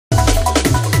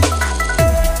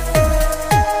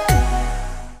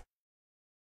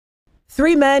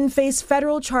Three men face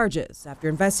federal charges after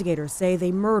investigators say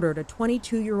they murdered a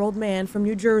 22-year-old man from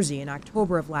New Jersey in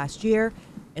October of last year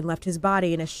and left his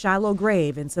body in a shallow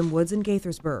grave in some woods in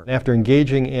Gaithersburg. After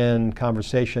engaging in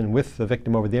conversation with the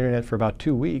victim over the internet for about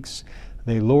 2 weeks,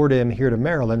 they lured him here to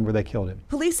Maryland, where they killed him.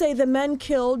 Police say the men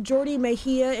killed Jordi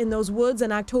Mejia in those woods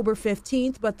on October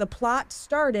 15th, but the plot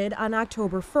started on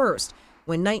October 1st.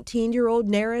 When 19-year-old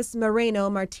Neris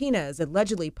Moreno-Martinez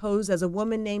allegedly posed as a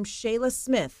woman named Shayla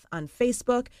Smith on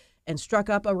Facebook and struck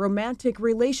up a romantic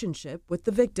relationship with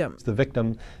the victim. The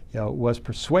victim, was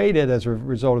persuaded as a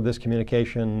result of this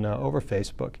communication over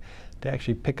Facebook to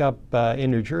actually pick up in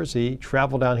New Jersey,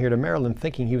 travel down here to Maryland,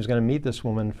 thinking he was going to meet this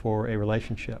woman for a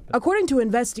relationship. According to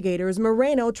investigators,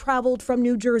 Moreno traveled from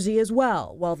New Jersey as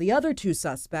well, while the other two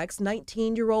suspects,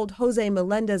 19-year-old Jose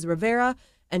Melendez-Rivera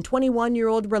and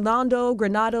 21-year-old Rolando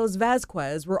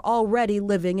Granados-Vasquez, were already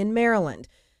living in Maryland.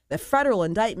 The federal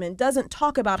indictment doesn't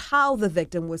talk about how the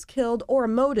victim was killed or a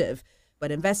motive, but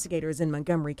investigators in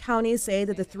Montgomery County say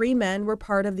that the three men were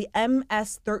part of the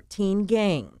MS-13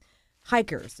 gang.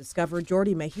 Hikers discovered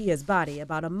Jordi Mejia's body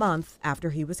about a month after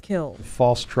he was killed.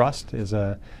 False trust is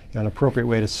an appropriate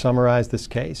way to summarize this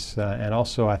case, and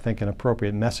also, I think, an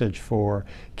appropriate message for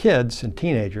kids and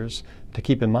teenagers to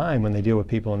keep in mind when they deal with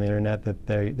people on the internet, that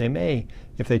they may,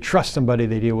 if they trust somebody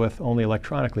they deal with only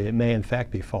electronically, it may in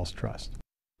fact be false trust.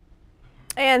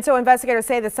 And so investigators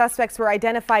say the suspects were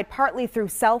identified partly through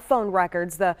cell phone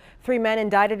records. The three men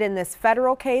indicted in this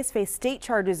federal case face state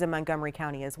charges in Montgomery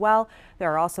County as well.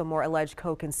 There are also more alleged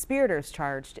co-conspirators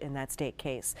charged in that state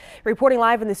case. Reporting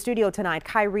live in the studio tonight,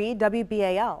 Kyrie,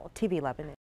 WBAL-TV 11 News.